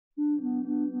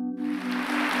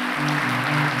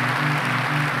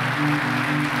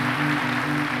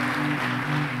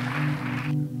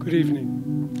Good evening.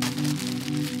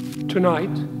 Tonight,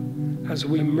 as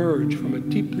we emerge from a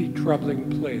deeply troubling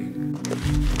plague,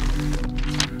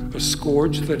 a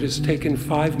scourge that has taken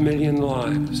 5 million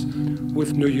lives,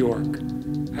 with New York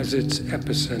as its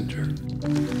epicenter,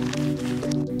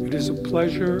 it is a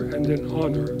pleasure and an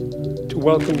honor to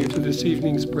welcome you to this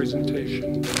evening's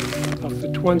presentation of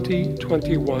the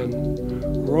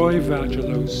 2021 Roy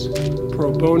Vagelos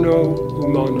Pro Bono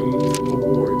Humanum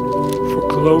Award for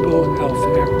Global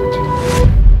Health Equity.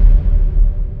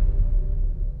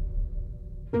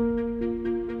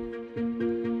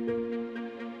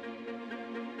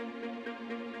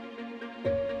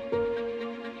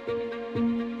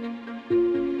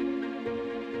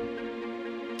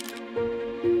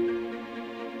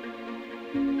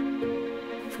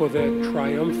 For their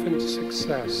triumphant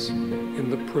success in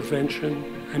the prevention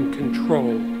and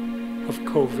control of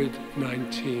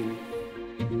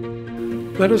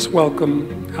COVID-19. Let us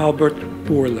welcome Albert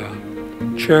Bourla,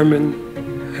 Chairman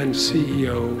and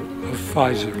CEO of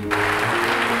Pfizer.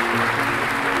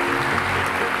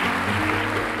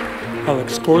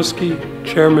 Alex Gorski,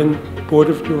 Chairman, Board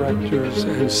of Directors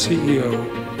and CEO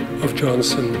of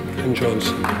Johnson &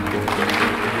 Johnson.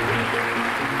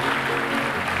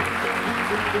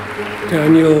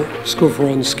 Daniel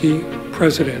Skowronski,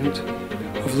 President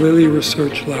of Lilly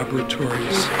Research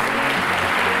Laboratories.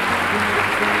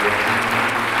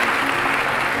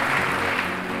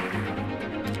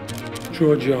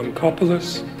 George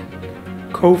Yankopoulos,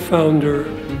 Co-founder,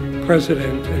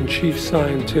 President and Chief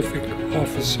Scientific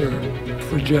Officer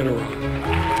for Regeneron.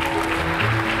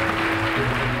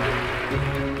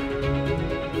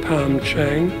 Pam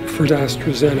Chang for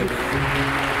AstraZeneca.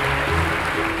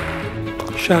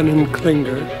 Shannon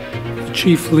Klinger, the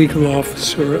Chief Legal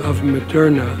Officer of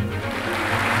Moderna.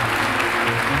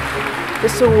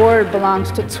 This award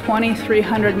belongs to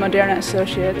 2,300 Moderna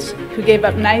associates who gave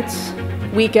up nights,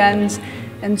 weekends,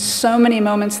 and so many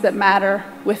moments that matter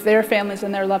with their families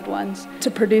and their loved ones to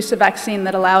produce a vaccine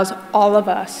that allows all of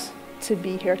us to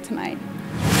be here tonight.